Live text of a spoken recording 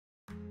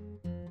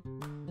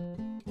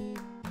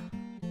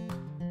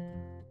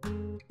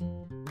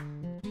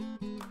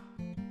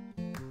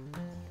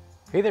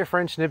Hey there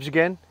friends, Nibs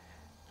again.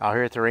 Out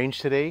here at the range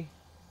today,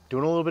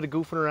 doing a little bit of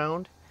goofing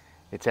around.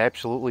 It's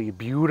absolutely a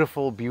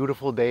beautiful,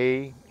 beautiful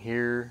day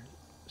here,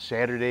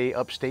 Saturday,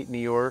 upstate New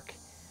York.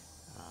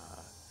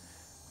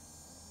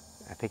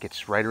 I think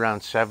it's right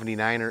around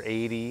 79 or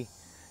 80.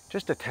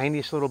 Just a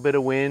tiniest little bit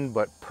of wind,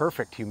 but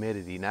perfect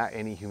humidity, not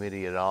any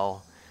humidity at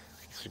all.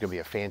 This is gonna be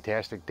a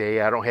fantastic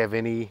day. I don't have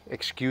any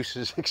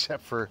excuses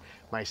except for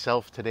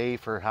myself today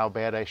for how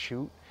bad I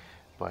shoot,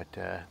 but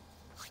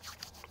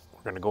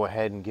we're going to go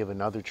ahead and give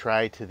another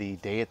try to the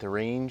Day at the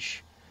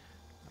Range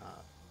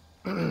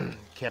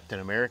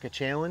Captain America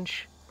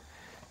Challenge.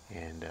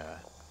 And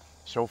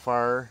so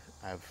far,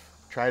 I've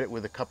tried it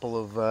with a couple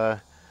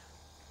of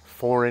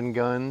foreign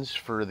guns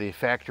for the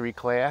factory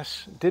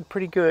class. Did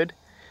pretty good.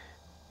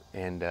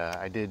 And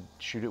I did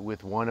shoot it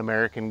with one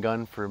American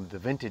gun for the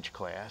vintage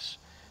class.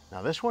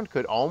 Now this one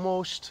could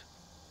almost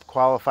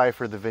qualify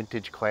for the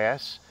vintage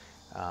class,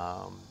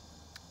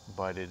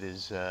 but it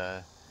is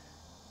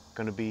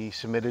going to be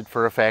submitted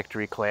for a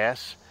factory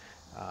class.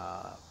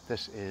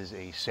 This is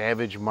a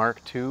Savage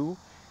Mark II.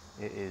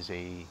 It is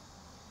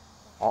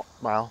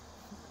well,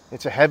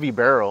 it's a heavy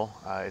barrel.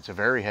 It's a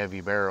very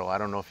heavy barrel. I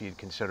don't know if you'd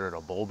consider it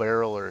a bull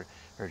barrel or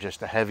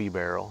just a heavy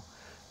barrel,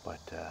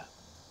 but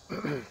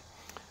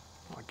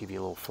I'll give you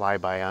a little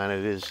flyby on it.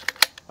 It is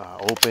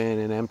open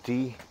and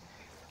empty.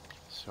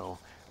 So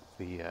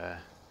the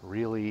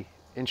really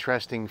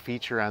interesting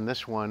feature on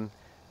this one,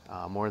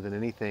 more than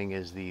anything,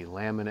 is the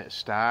laminate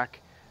stock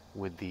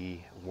with the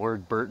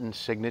Ward Burton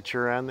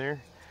signature on there.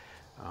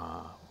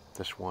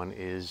 This one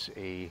is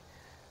a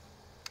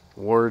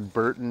Ward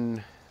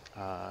Burton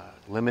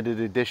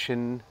limited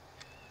edition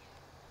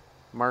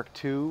Mark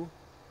II, and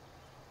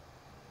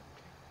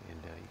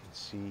you can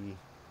see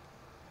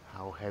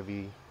how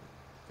heavy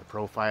the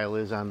profile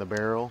is on the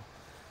barrel.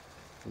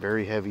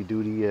 Very heavy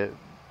duty.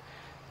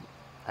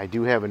 I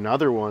do have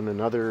another one,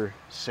 another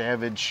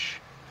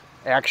Savage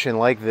action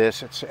like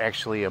this. It's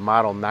actually a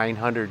model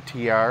 900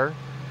 TR.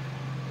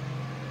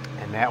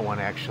 And that one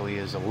actually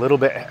is a little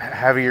bit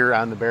heavier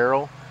on the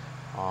barrel.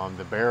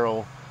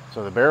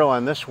 So the barrel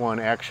on this one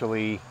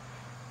actually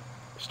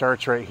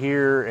starts right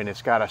here, and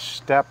it's got a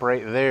step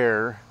right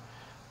there,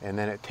 and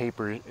then it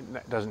tapers.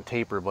 It doesn't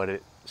taper, but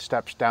it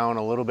steps down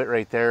a little bit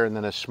right there, and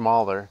then is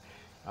smaller.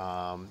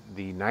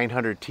 The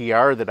 900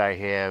 TR that I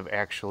have,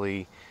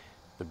 actually,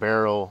 the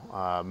barrel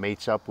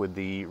mates up with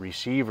the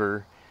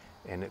receiver,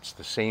 and it's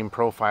the same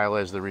profile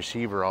as the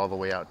receiver all the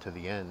way out to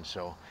the end.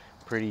 So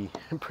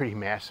pretty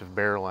massive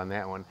barrel on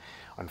that one.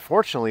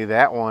 Unfortunately,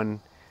 that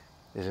one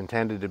is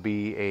intended to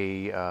be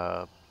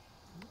a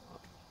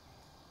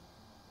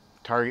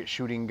target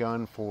shooting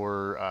gun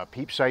for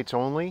peep sights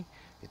only.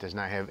 It does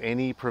not have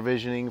any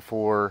provisioning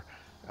for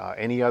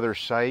any other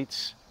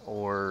sights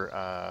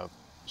or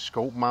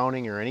scope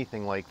mounting or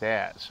anything like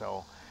that.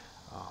 So,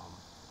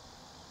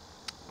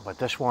 but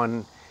this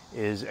one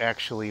is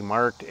actually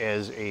marked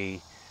as a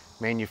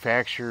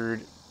manufactured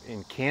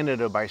in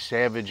Canada by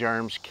Savage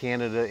Arms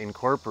Canada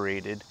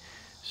Incorporated,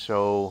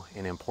 so,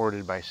 and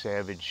imported by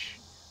Savage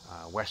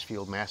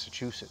Westfield,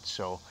 Massachusetts.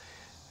 So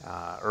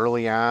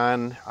early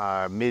on,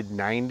 mid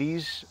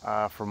 90s,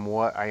 from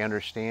what I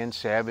understand,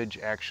 Savage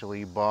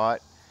actually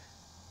bought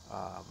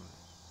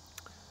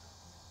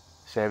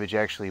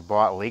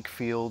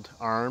Lakefield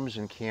Arms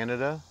in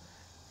Canada,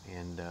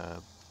 and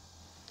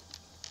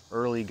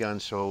early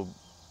guns. So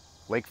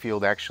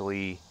Lakefield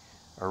actually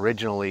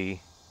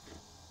originally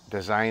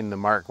designed the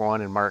Mark I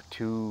and Mark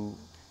II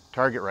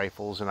target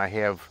rifles, and I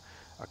have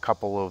a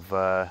couple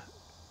of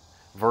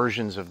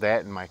versions of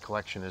that in my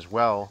collection as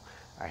well.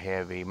 I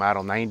have a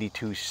model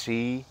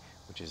 92C,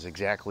 which is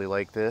exactly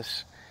like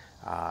this.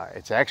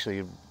 It's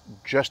actually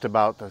just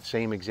about the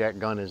same exact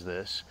gun as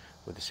this,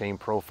 with the same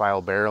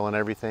profile barrel and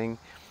everything.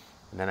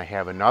 And then I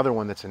have another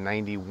one that's a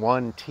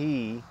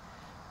 91T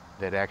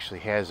that actually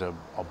has a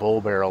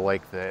bull barrel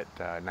like that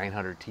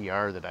 900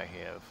 TR that I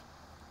have.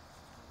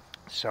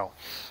 So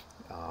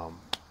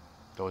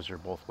those are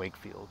both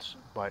Wakefields,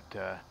 but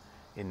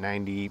in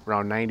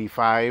around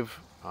 95,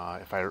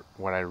 if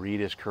what I read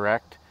is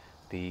correct,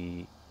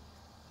 the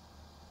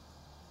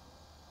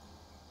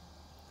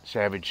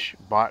Savage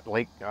bought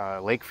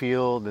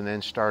Lakefield and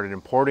then started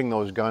importing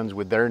those guns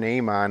with their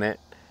name on it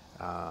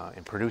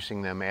and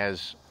producing them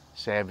as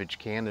Savage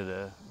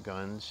Canada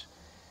guns.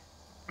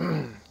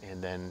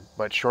 And then,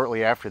 but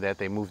shortly after that,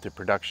 they moved the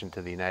production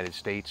to the United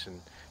States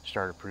and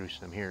started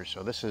producing them here.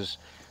 So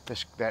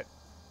that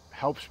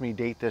helps me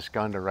date this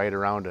gun to right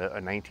around a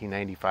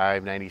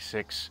 1995,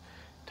 96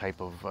 type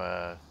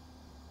of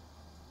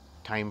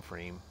time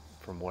frame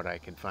from what I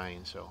can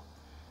find. So,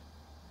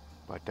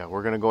 but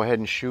we're going to go ahead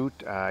and shoot.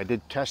 I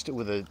did test it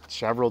with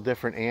several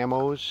different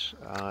ammos,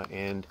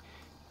 and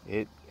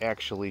it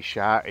actually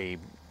shot a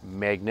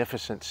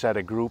magnificent set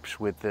of groups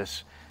with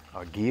this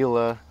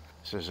Aguila.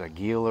 This is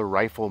Aguila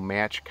rifle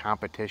match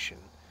competition.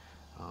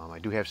 I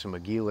do have some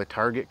Aguila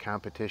target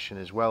competition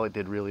as well. It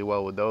did really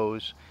well with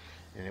those,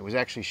 and it was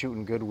actually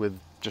shooting good with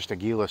just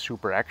Aguila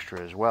Super Extra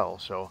as well.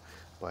 So,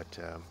 but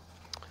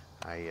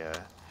I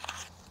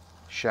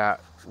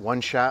shot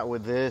one shot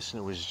with this,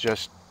 and it was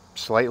just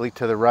slightly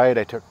to the right.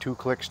 I took 2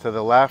 clicks to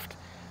the left,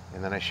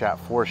 and then I shot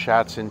 4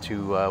 shots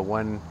into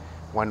one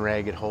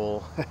ragged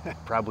hole,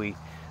 probably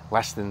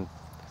less than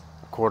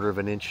a quarter of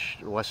an inch,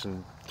 less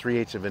than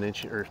 3/8 of an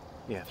inch, or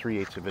yeah,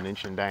 3/8 of an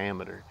inch in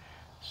diameter.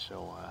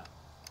 So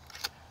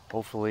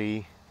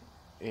hopefully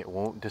it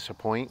won't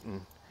disappoint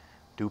and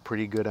do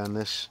pretty good on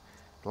this.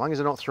 As long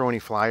as I don't throw any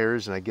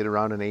flyers and I get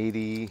around an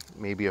 80,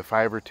 maybe a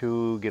 5 or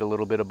 2, get a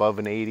little bit above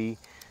an 80,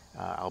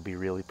 I'll be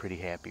really pretty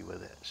happy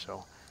with it.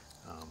 So,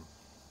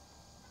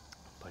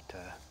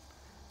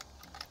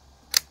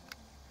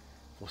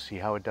 we'll see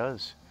how it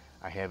does.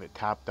 I have it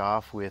topped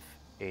off with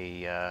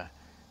a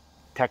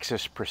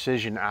Texas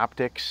Precision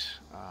Optics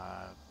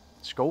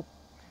scope.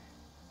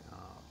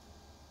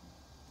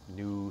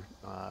 New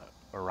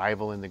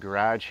arrival in the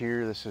garage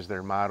here. This is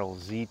their model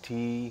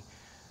ZT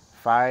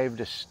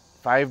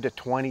 5 to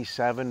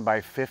 27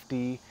 by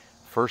 50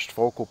 first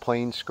focal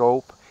plane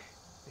scope,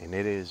 and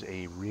it is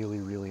a really,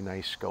 really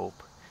nice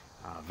scope.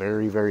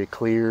 Very, very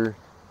clear,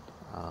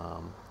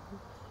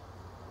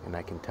 and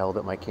I can tell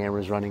that my camera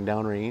is running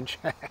downrange.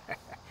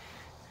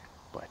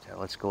 But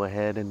let's go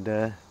ahead and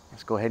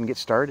get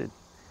started.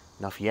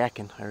 Enough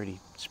yakking. I already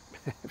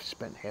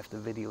spent half the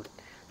video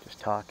just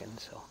talking.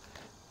 So,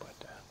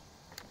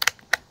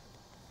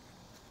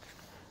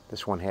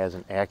 this one has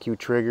an Accu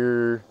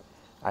trigger.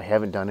 I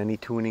haven't done any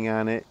tuning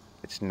on it.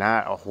 It's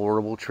not a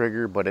horrible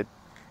trigger, but it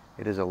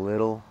is a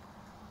little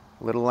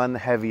on the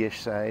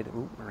heavyish side.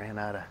 Ooh, ran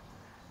out of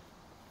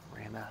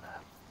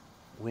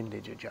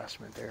windage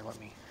adjustment there. Let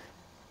me.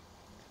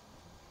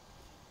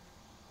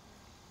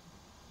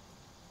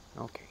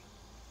 Okay.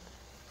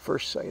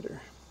 First sighter.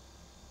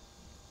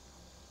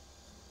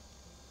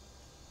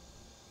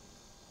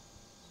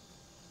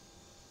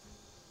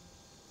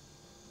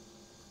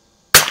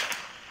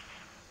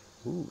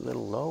 Ooh, a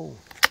little low.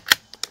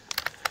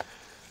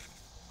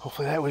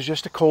 Hopefully that was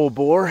just a cold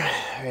bore.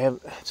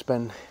 It's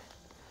been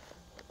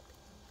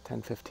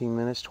 10, 15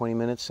 minutes, 20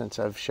 minutes since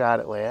I've shot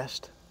it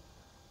last.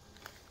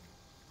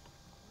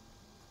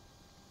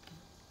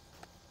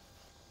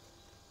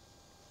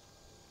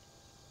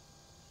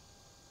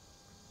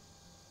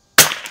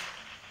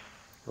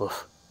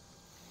 Oof.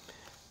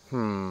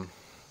 All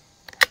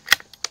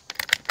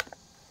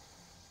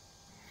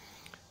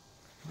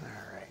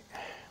right.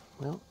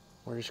 Well,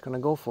 we're just gonna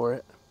go for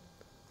it.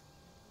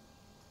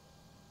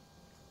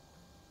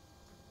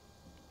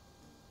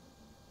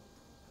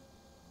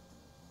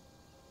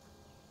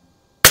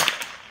 All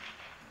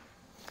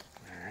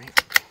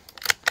right.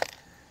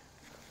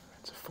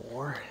 That's a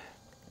 4.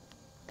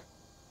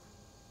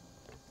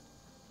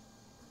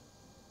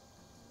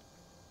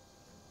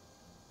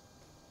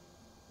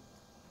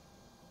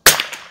 I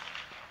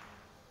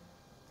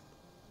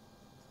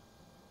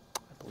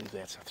believe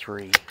that's a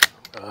 3.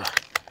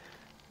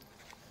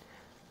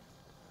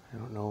 I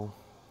don't know.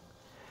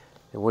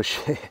 It was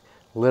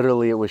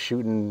literally it was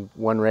shooting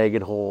one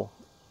ragged hole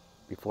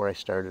before I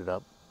started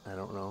up. I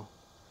don't know.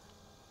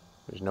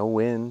 There's no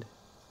wind.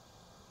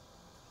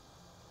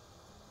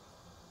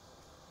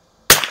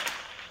 All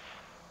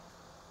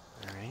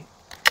right.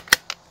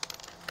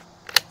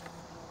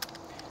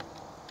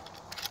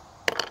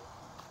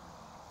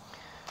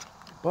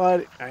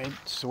 But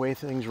it's the way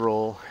things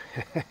roll.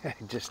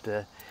 Just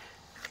I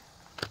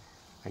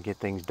get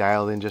things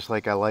dialed in just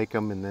like I like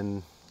them, and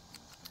then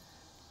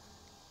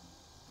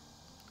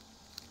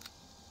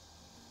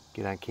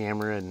get on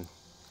camera and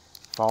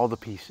follow the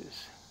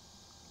pieces.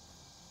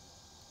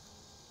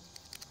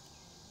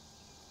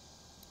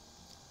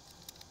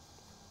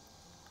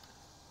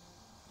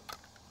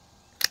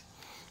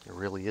 It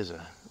really is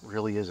a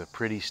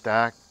pretty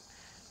stock.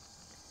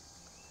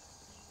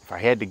 If I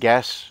had to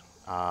guess,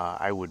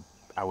 I would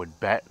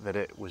bet that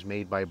it was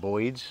made by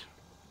Boyd's.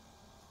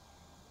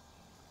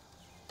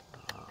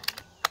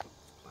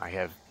 I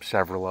have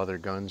several other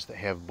guns that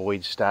have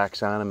Boyd's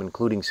stocks on them,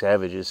 including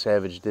Savage's.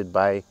 Savage did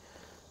buy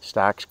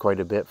stocks quite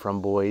a bit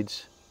from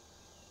Boyd's.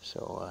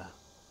 So,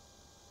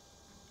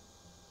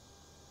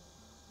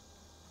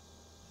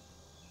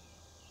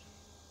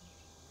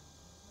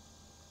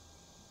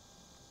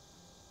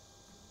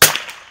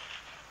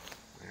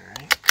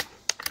 alright.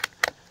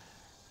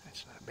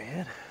 That's not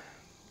bad.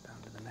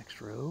 Down to the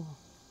next row.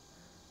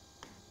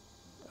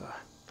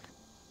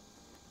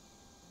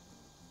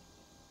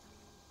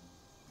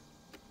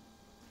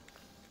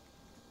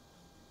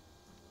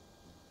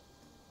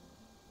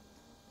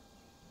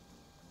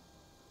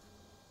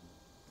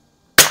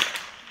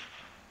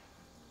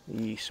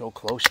 So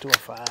close to a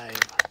 5.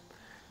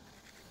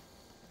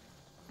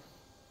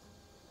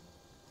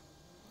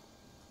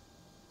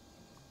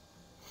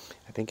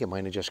 I think it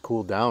might have just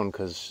cooled down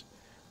because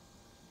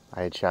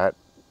I had shot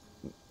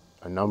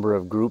a number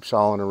of groups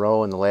all in a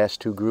row, and the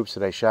last 2 groups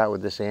that I shot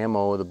with this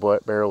ammo, the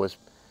barrel was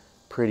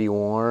pretty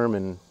warm,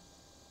 and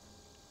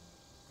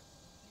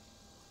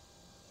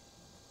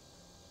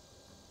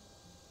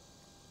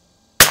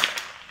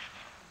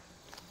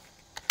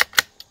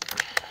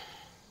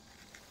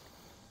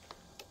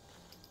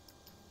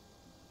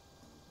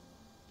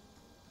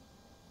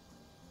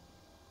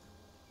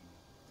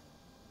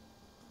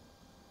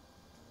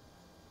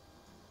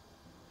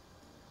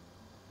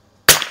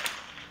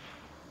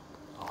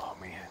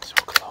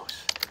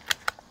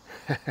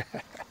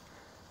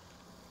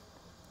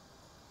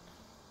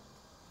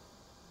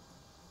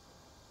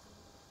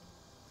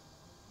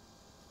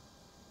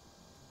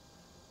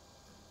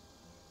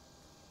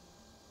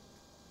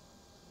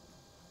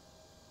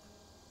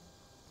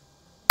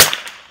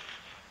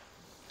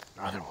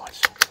Another one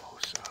so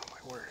close. Oh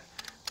my word.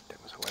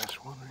 That was the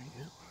last one, right?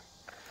 Yeah.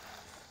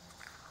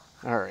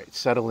 All right,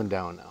 settling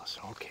down now,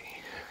 so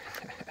okay.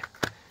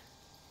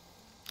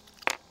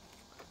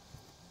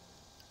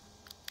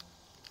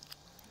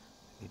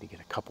 Need to get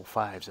a couple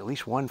fives, at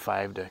least one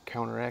five to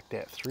counteract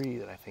that three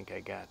that I think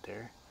I got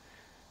there.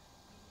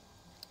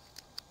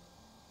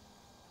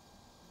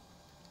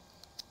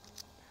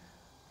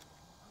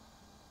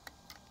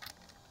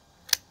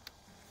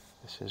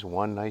 This is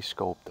one nice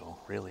scope though,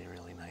 really,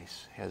 really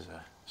nice. Has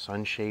a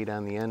sunshade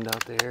on the end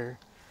out there.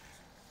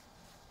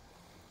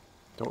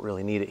 Don't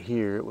really need it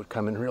here. It would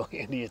come in real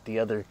handy at the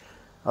other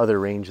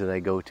range that I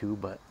go to,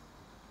 but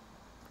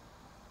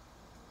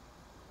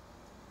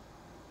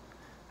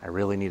I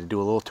really need to do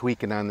a little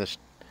tweaking on this.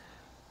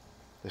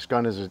 This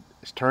gun is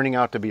turning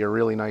out to be a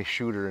really nice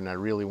shooter, and I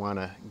really want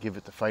to give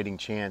it the fighting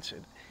chance.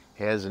 It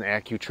has an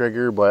Accu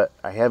trigger, but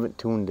I haven't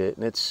tuned it,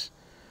 and it's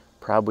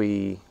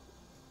probably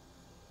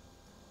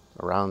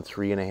around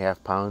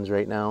 3.5 pounds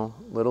right now.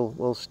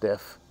 Little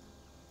stiff.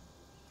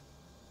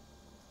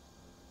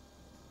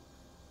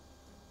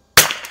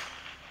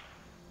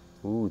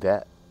 Ooh,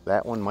 that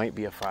one might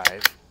be a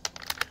 5.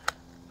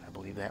 I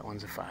believe that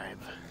one's a 5.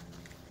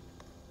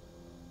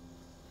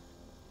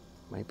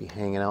 Might be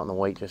hanging out in the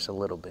white just a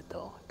little bit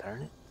though.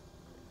 Darn it.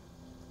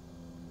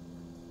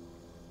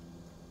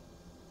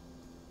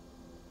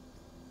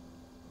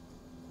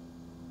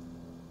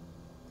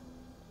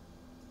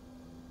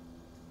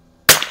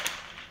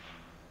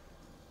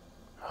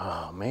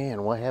 Oh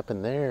man, what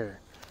happened there?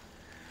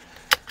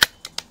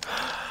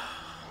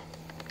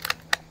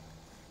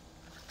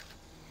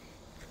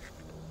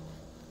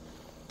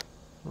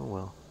 Oh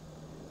well.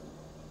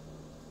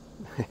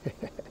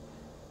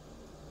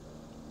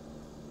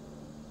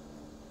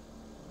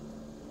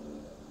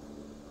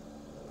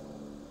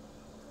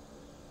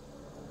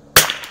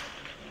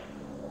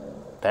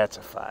 That's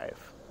a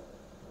 5.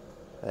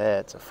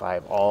 That's a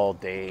 5 all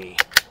day.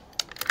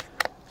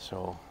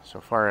 So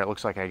far it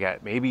looks like I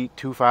got maybe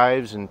 2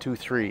 5s and 2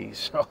 3s.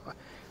 So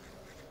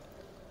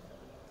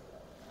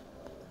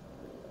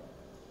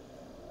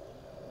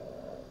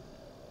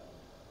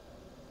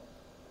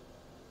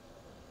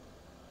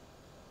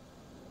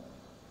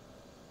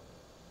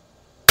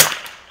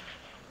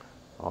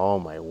oh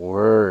my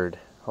word.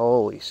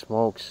 Holy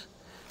smokes.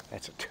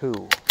 That's a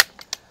 2.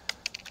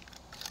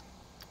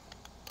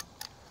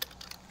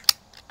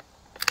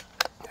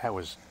 That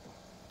was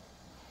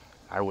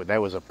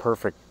a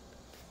perfect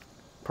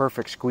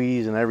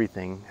squeeze and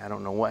everything. I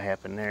don't know what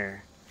happened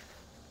there.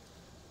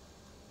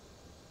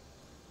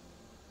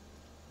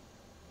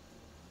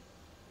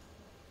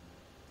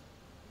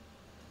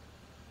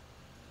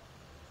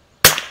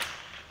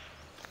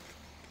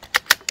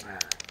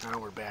 Now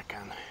we're back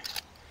on.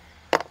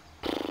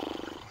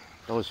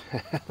 Those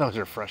those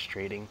are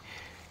frustrating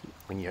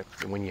when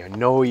you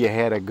know you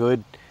had a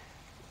good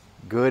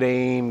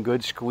aim,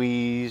 good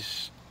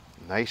squeeze,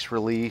 nice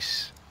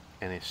release,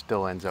 and it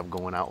still ends up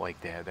going out like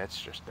that.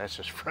 That's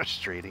just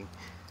frustrating.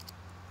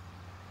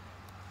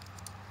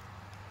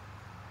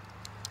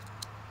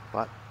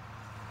 But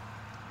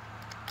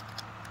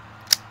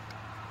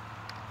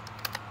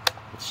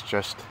it's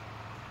just,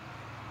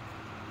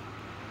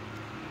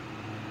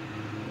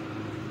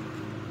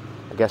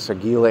 I guess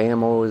Aguila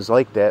ammo is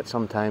like that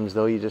sometimes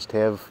though. You just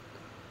have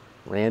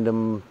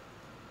random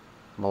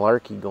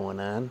malarkey going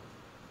on.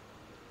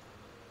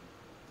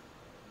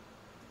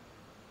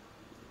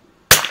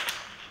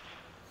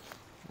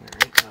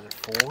 Alright, another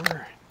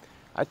 4.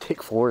 I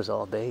take 4s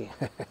all day.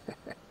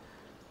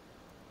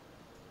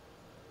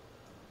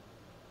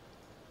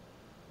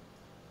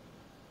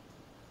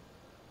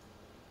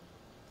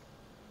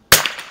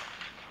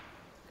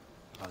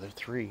 Another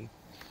 3.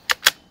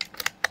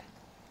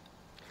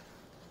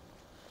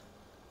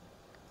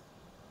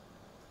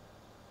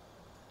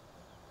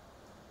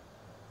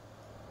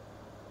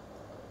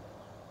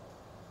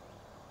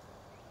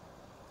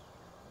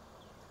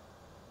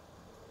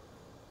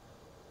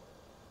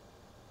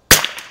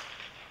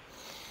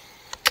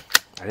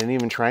 I didn't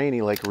even try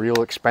any like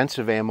real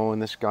expensive ammo in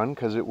this gun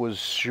because it was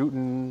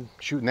shooting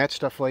that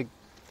stuff like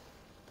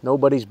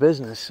nobody's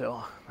business.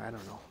 So I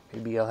don't know.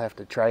 Maybe I'll have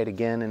to try it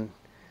again and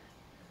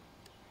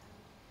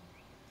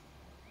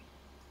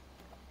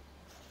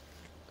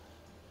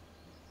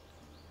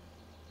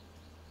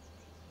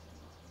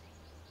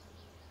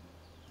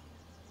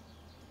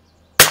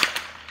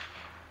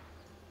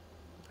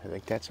I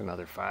think that's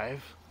another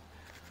 5.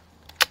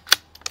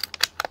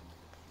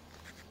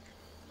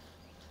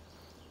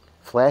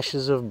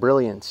 Flashes of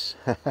brilliance.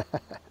 Another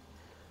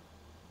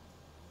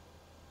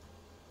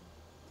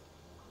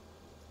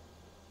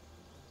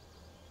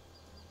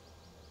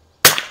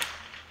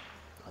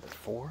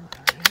 4. All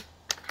right.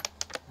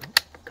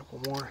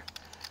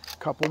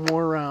 Couple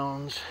more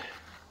rounds.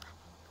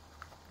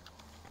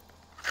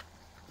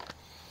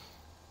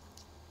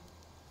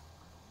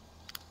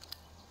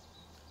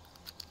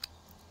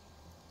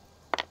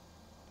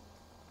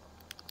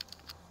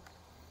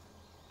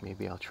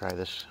 maybe I'll try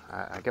this.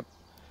 I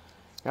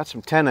got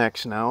some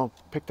 10X now.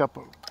 Picked up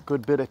a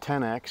good bit of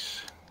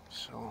 10X,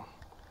 so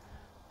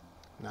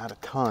not a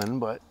ton,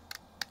 but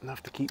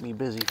enough to keep me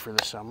busy for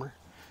the summer.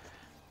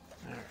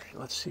 All right,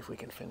 let's see if we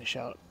can finish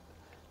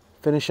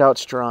out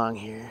strong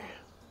here.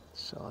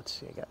 So let's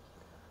see, I got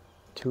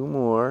 2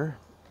 more,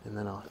 and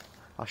then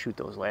I'll shoot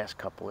those last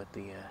couple at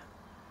the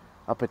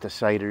up at the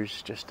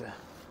ciders just to.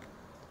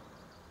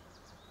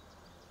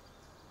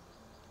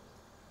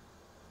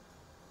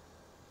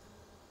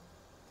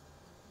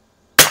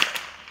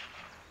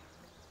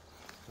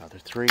 Another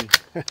 3.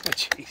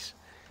 Jeez.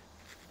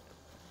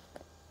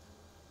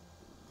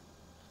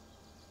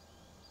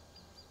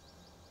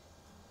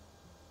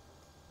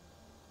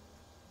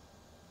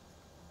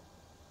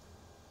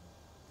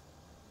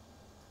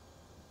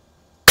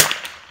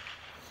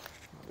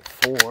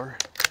 Another 4.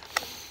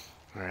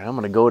 All right, I'm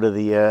gonna go to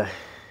the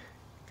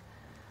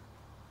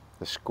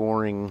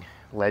scoring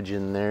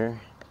legend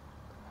there.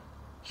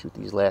 Shoot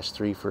these last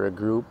 3 for a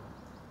group.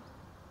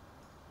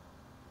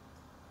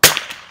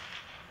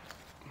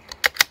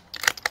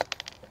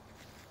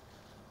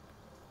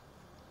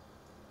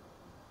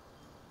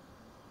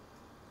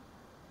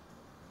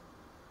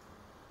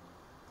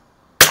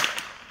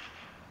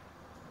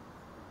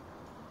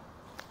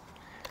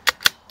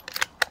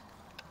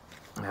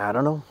 I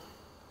don't know.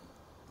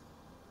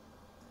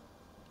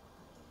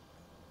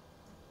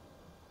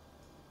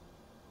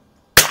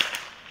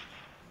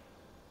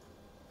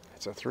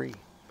 It's a 3.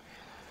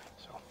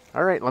 So,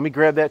 all right, let me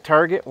grab that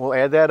target. We'll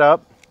add that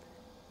up,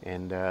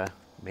 and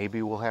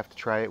maybe we'll have to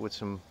try it with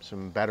some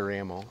better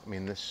ammo. I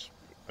mean, this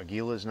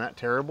Aguila is not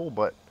terrible,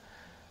 but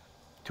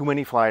too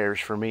many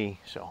flyers for me.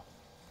 So,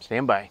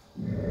 stand by.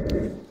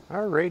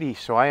 Alrighty,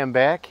 so I am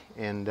back,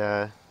 and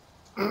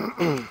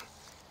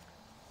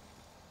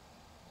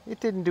it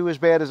didn't do as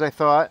bad as I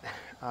thought.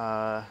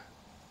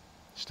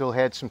 Still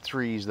had some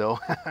 3s though,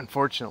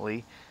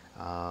 unfortunately.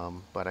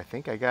 But I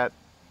think I got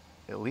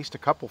at least a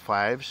couple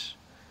 5s.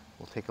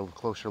 We'll take a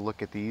closer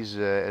look at these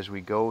as we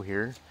go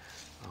here.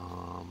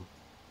 Well,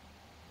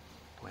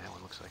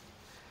 it looks like.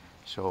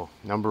 So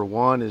number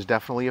 1 is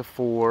definitely a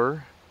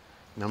 4.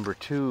 Number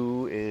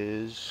 2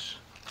 is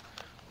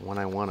one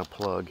I want to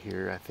plug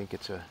here. I think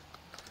it's a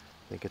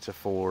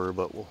 4,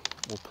 but we'll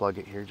plug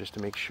it here just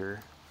to make sure.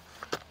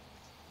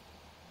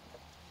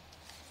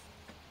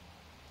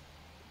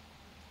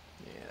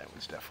 Yeah, that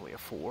one's definitely a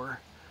 4.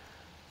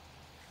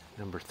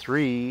 Number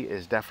 3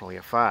 is definitely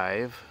a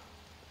 5.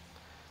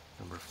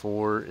 Number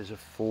 4 is a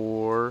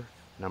 4.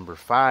 Number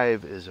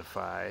 5 is a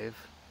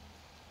 5.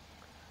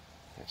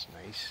 That's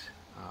nice.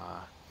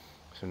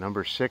 So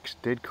number 6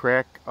 did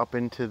crack up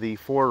into the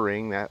 4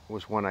 ring. That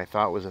was one I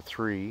thought was a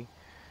 3.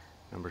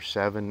 Number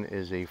 7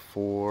 is a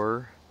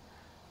 4.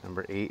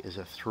 Number 8 is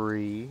a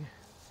 3.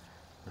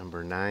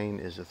 Number 9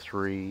 is a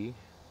 3.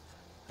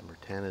 Number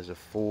 10 is a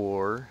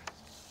 4.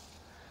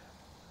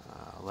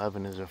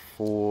 11 is a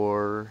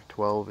 4.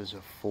 12 is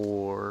a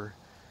 4.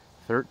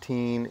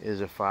 13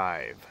 is a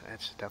 5.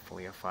 That's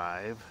definitely a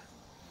 5.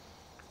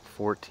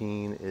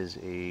 14 is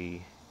a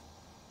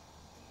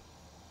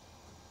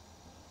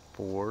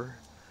 4.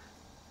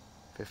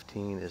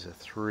 15 is a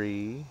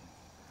 3.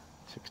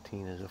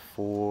 16 is a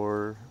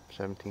 4.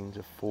 17 is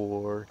a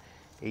 4.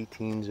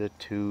 18 is a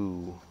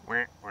 2.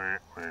 I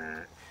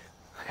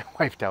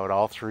wiped out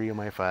all 3 of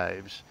my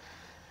 5s.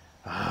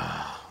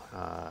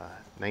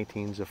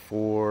 19 is a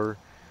 4.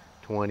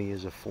 20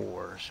 is a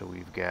 4. So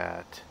we've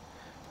got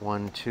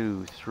 1,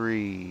 2,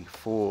 3,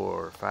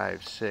 4,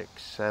 5,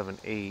 6, 7,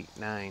 8,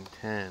 9,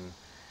 10,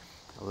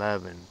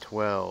 11,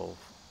 12,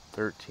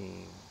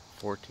 13,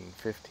 14,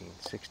 15,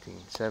 16,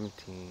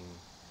 17,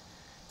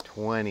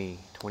 20,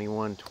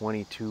 21,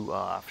 22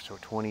 off. So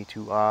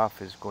 22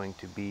 off is going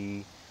to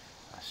be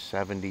a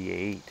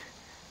 78.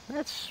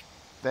 That's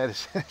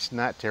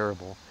not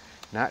terrible.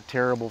 Not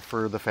terrible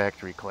for the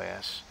factory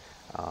class.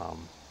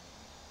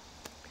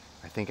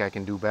 I think I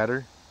can do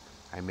better.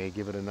 I may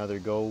give it another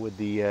go with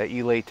the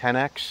Elay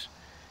 10X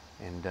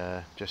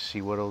and just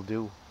see what it'll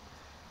do.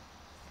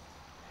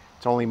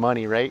 It's only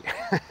money, right?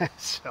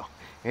 So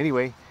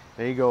anyway,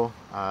 there you go.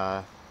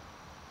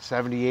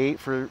 78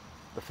 for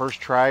the first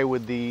try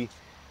with the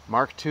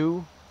Mark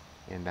II,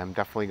 and I'm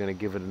definitely going to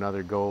give it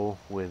another go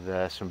with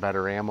some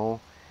better ammo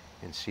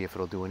and see if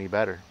it'll do any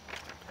better.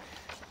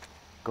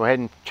 Go ahead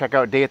and check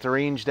out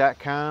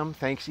dayattherange.com.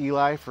 Thanks,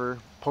 Eli, for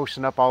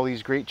posting up all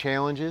these great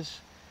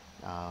challenges.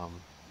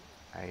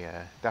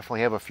 I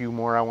definitely have a few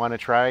more I want to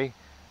try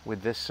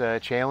with this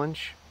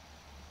challenge.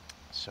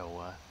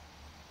 So,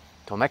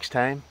 till next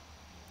time,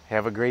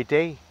 have a great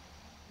day.